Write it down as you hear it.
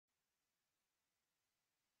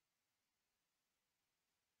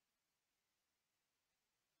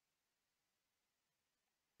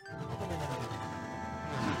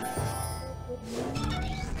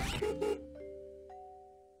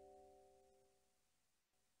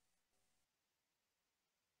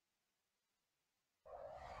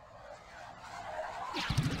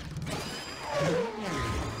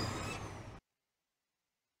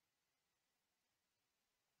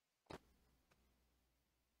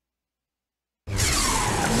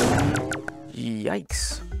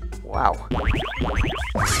Yikes. Wow.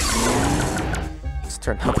 Let's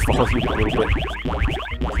turn down the volume a little bit.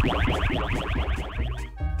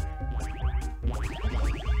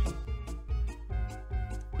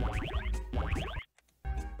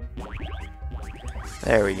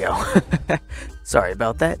 There we go. Sorry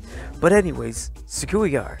about that. But anyways,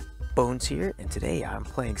 Sukuigar, Bones here, and today I'm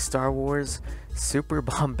playing Star Wars Super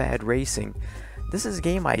Bombad Racing. This is a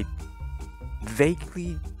game I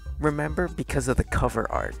vaguely remember because of the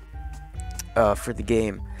cover art for the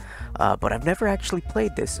game, but I've never actually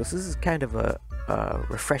played this, so this is kind of a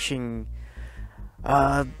refreshing,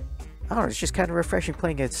 I don't know, it's just kind of refreshing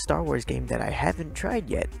playing a Star Wars game that I haven't tried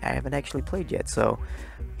yet, I haven't actually played yet, so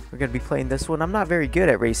we're going to be playing this one. I'm not very good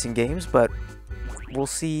at racing games, but we'll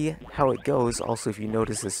see how it goes. Also, if you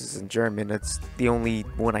notice, this is in German. It's the only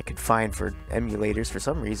one I could find for emulators for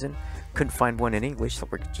some reason. Couldn't find one in English, so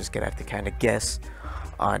we're just gonna have to kind of guess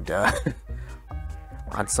on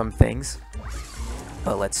on some things.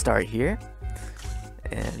 But let's start here.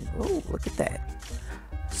 And oh, look at that!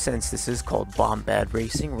 Since this is called Bombad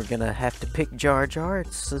Racing, we're gonna have to pick Jar Jar.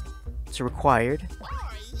 It's required.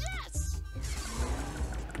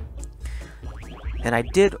 And I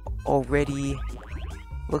did already.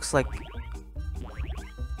 Looks like.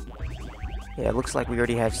 Yeah, it looks like we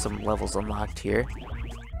already have some levels unlocked here.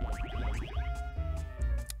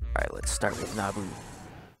 Alright, let's start with Naboo.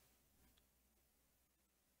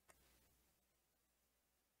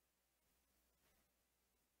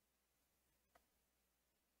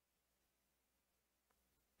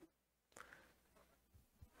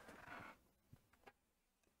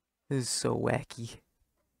 This is so wacky.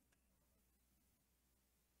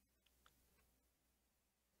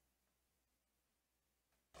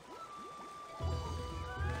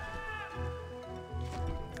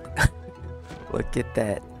 Look at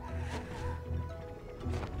that.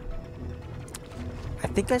 I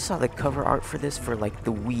think I saw the cover art for this for like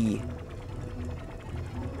the Wii.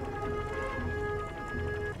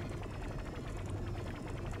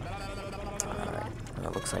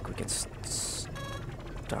 It looks like we can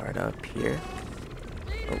start up here.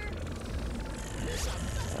 Oh.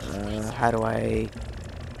 How do I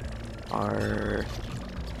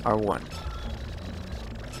R1?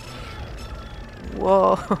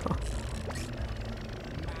 Whoa.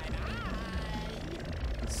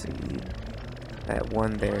 Let's see. That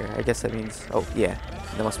one there. I guess that means. Oh, yeah.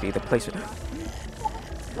 That must be the place.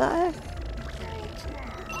 I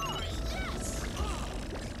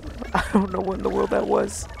don't know what in the world that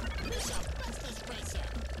was.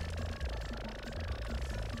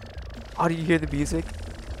 Oh, do you hear the music?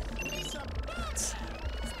 It's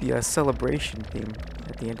the celebration theme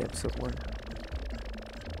at the end of episode 1.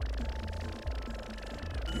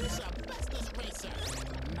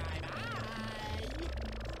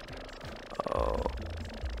 Oh,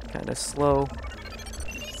 kind of slow.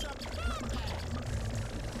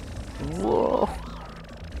 Whoa.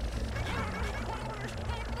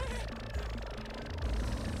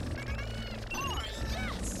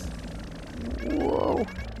 Whoa.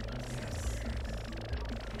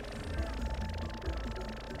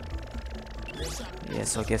 Yeah,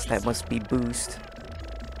 so I guess that must be boost.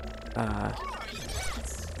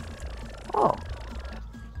 Oh.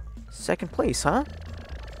 Second place, huh?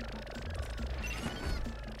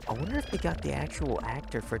 I wonder if they got the actual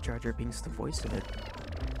actor for Jar Jar Binks the voice of it.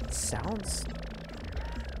 It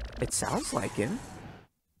sounds like him.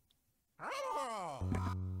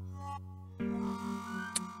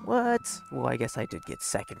 What? Well, I guess I did get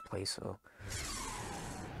second place, so.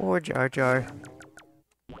 Or Jar Jar.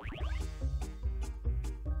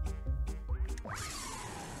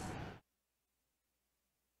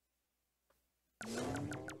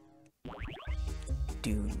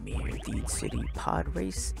 Dunmere Deed City Pod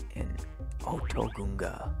Race in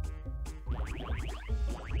Otogunga.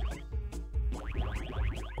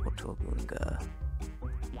 Otogunga.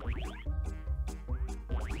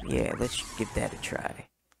 Yeah, let's give that a try.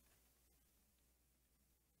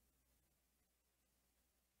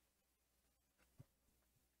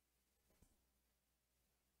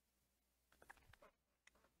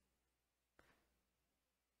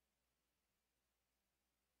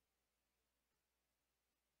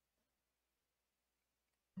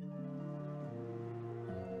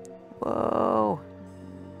 Whoa.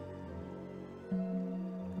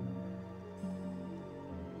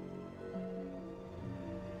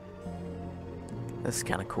 This is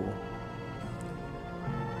kind of cool.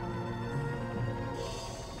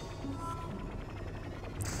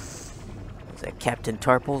 Is that Captain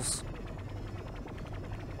Tarples?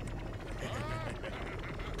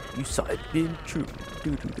 You saw it being true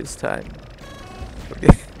doo-doo this time.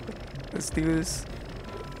 Okay, let's do this.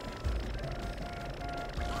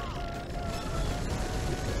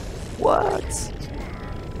 What?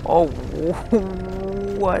 Oh,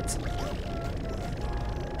 what?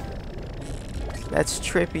 That's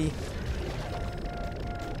trippy.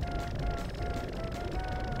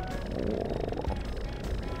 Whoa.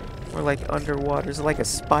 We're like underwater. There's like a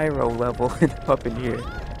Spyro level up in here.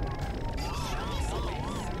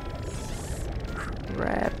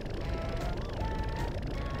 Crap.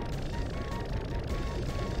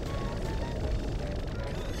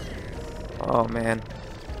 Oh man.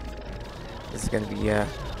 This is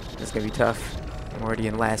gonna be tough. I'm already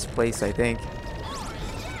in last place, I think.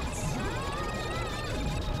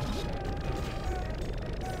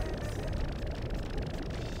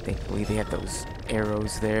 Thankfully they have those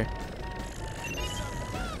arrows there.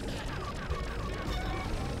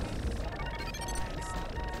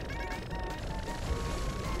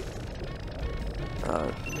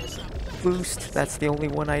 Boost, that's the only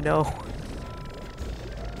one I know.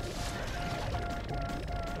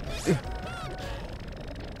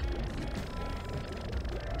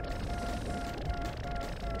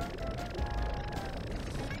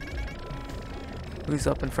 Who's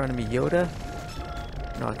up in front of me? Yoda?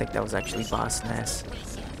 No, I think that was actually Boss Nass.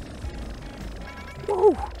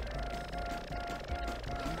 Whoa!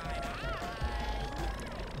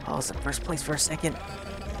 Oh, I was in first place for a second.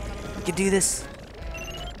 We can do this.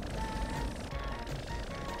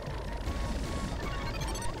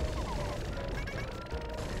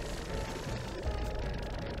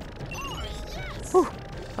 Whew.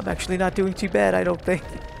 I'm actually not doing too bad, I don't think.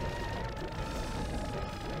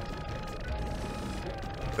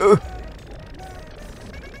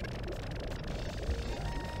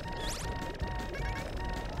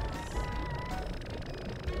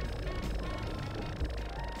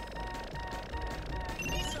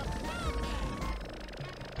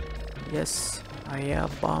 Yes, I am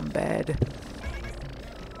Bombad.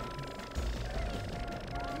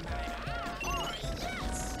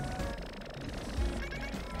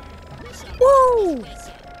 Woo!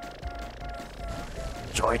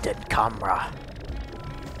 Jordan camera.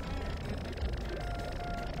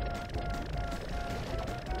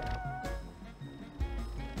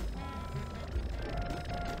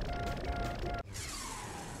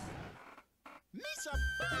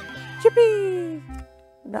 Yippee!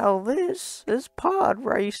 Now this is pod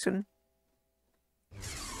racing.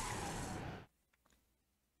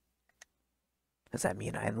 Does that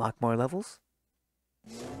mean I unlock more levels?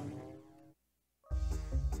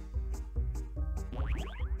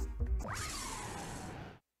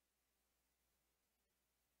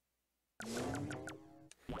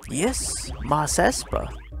 Yes, Mas Espa.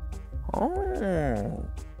 Oh,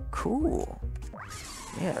 cool.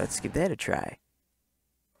 Yeah, let's give that a try.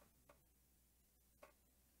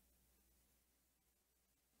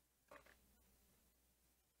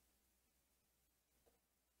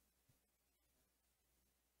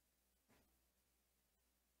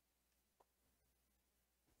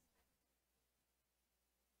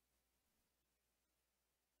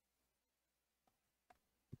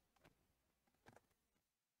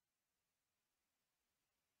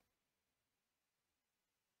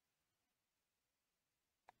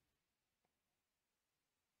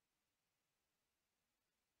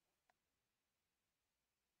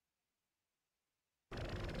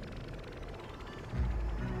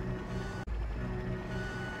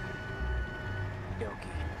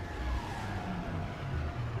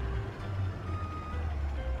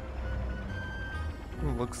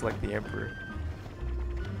 Looks like the Emperor.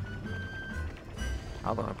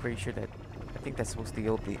 Although I'm pretty sure that I think that's supposed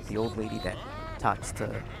to be the old lady that talks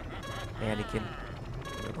to Anakin.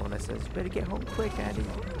 The one that says, "Better get home quick, Andy.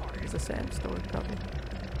 There's a sandstorm coming."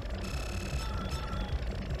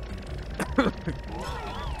 Okay.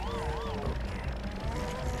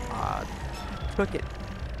 Took it.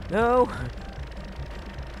 No.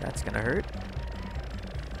 That's gonna hurt.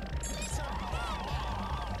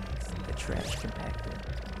 The trash compactor.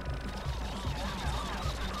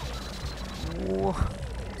 Whoa.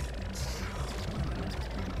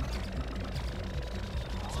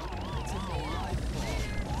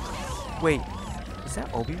 Wait, is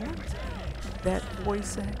that Obi-Wan? That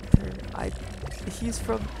voice actor? He's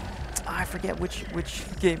from, I forget which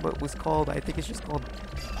game it was called. I think it's just called,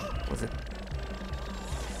 was it?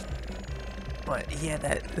 But yeah,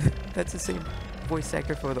 that's the same voice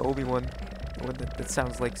actor for the Obi-Wan Well, that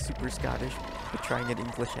sounds like super Scottish, but trying an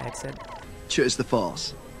English accent. Choose the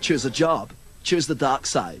Force. Choose a job. Choose the dark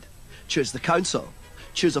side. Choose the Council.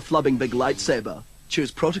 Choose a flubbing big lightsaber.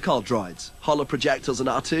 Choose protocol droids, holo projectors and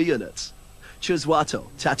R2 units. Choose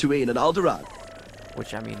Watto, Tatooine and Alderaan.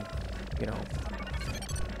 Which, I mean, you know,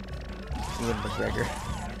 Ian McGregor.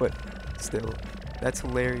 But still, that's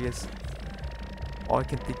hilarious. All I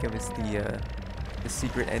can think of is the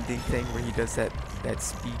secret ending thing where he does that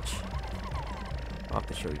speech. I'll have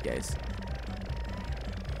to show you guys.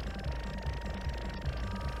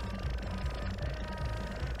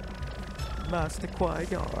 Master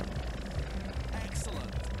Qui-Gon.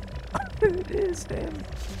 Excellent. It is him.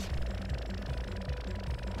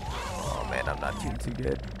 Oh man, I'm not doing too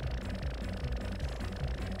good.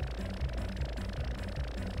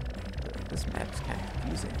 This map's kind of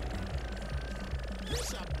confusing.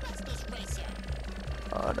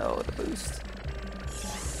 Oh no, the boost.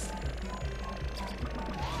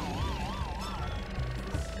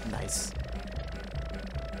 Nice.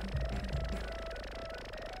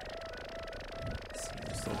 Let's see,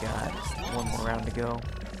 we still got one more round to go.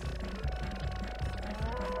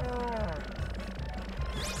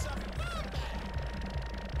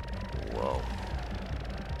 Whoa.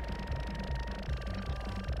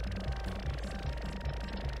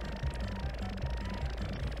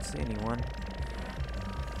 Don't see anyone.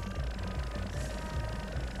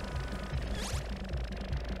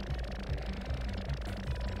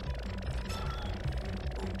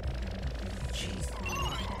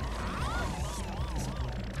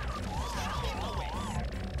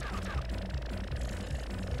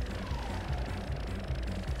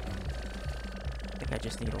 I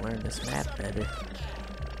just need to learn this map better.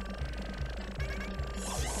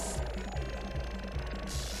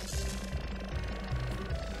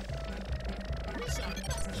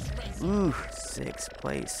 Ooh, 6th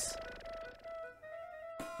place.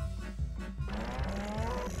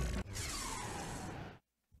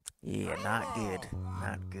 Yeah, not good.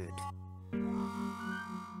 Not good.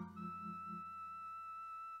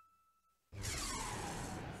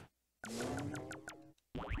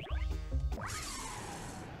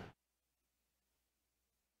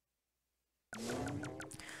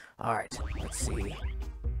 Alright, let's see.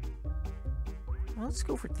 Well, let's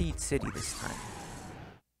go for Theed City this time.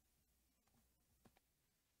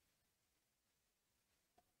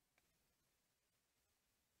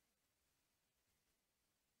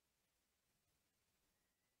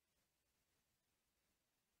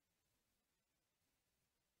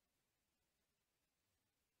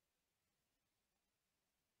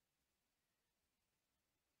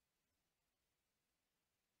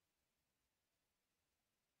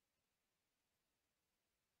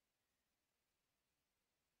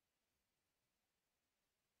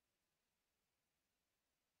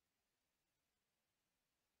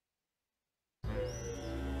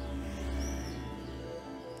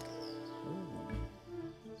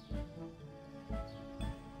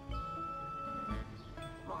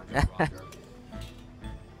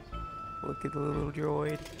 Look at the little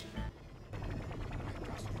droid.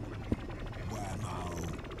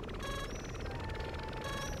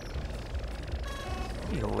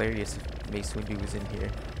 It'd be hilarious if Mace Windu was in here.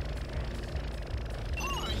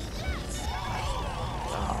 Oh.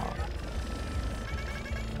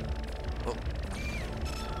 Oh.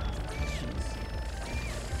 Jeez.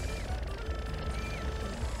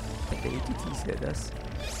 I think the ATT's hit us.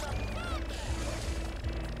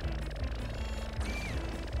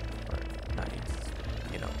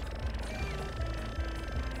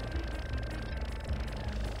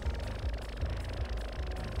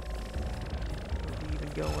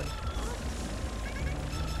 Going.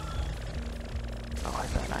 Oh, I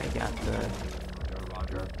thought I got the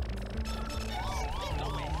Roger.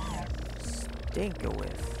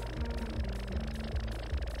 Stinkawith.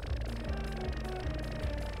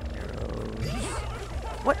 Arrows.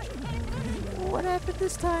 What? What happened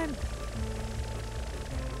this time?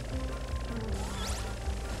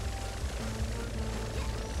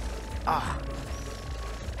 Ah!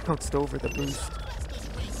 Bounced over the boost.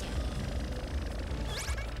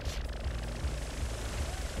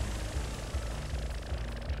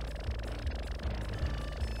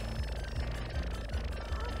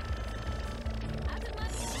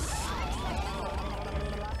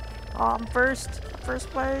 I'm first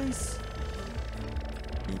place.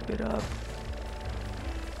 Keep it up.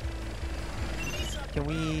 Can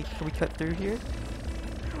we cut through here?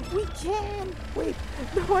 We can. Wait,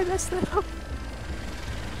 no, I messed that up.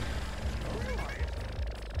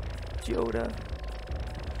 Yoda.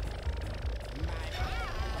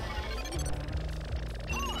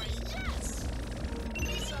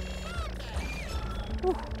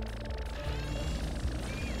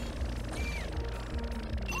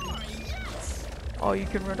 Oh, you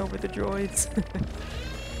can run over the droids.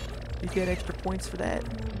 You get extra points for that.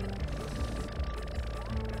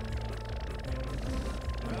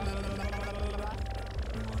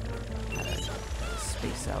 Gotta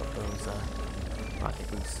space out those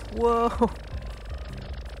rocket boosts. Whoa!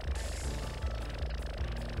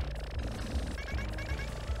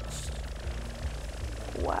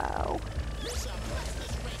 Wow.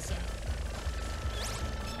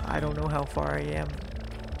 I don't know how far I am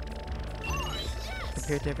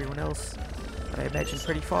compared to everyone else, but I imagine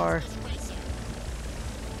pretty far.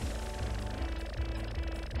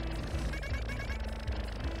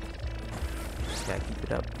 Just gotta keep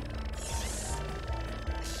it up.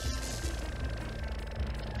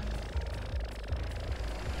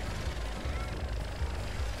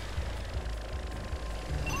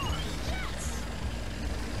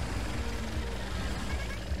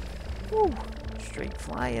 Woo! Straight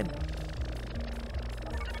flying.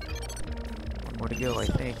 One more to go, I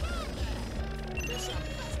think.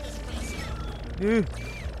 Ooh.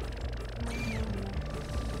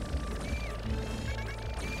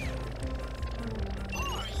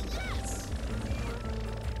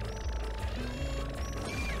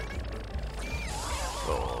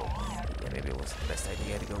 Oh, yeah, maybe it wasn't the best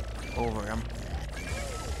idea to go over him.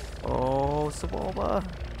 Oh, Saboba.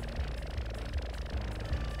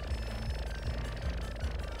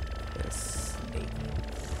 Yes, eight.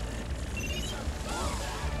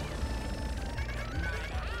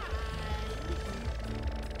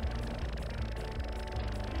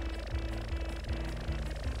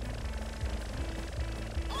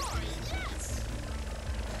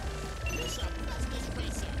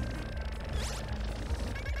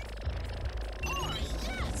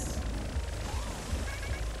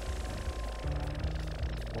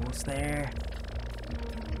 Almost there.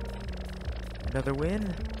 Another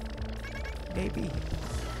win? Maybe.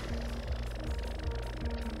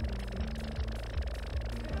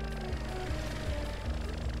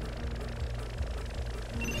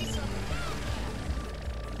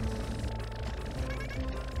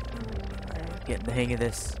 Alright, getting the hang of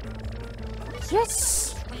this.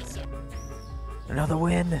 Yes! Another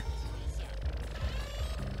win!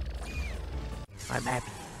 I'm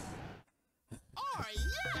happy.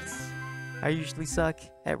 I usually suck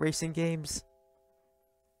at racing games.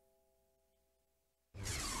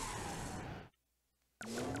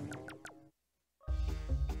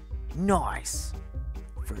 Nice!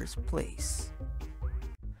 First place.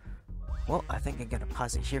 Well, I think I'm gonna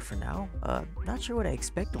pause it here for now. Not sure what I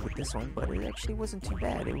expected with this one, but it actually wasn't too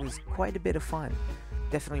bad. It was quite a bit of fun.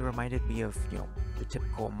 Definitely reminded me of, you know, the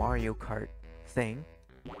typical Mario Kart thing,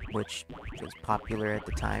 which was popular at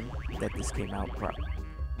the time that this came out,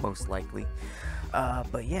 most likely.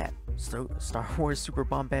 But yeah, Star Wars Super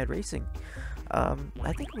Bombad Racing.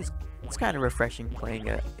 I think it's kind of refreshing playing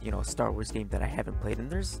a Star Wars game that I haven't played, and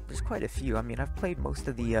there's quite a few. I mean, I've played most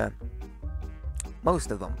of them,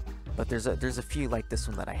 but there's a few like this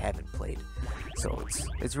one that I haven't played. So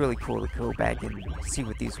it's really cool to go back and see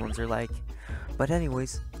what these ones are like. But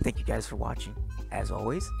anyways, thank you guys for watching, as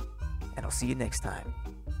always, and I'll see you next time.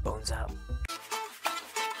 Bones out.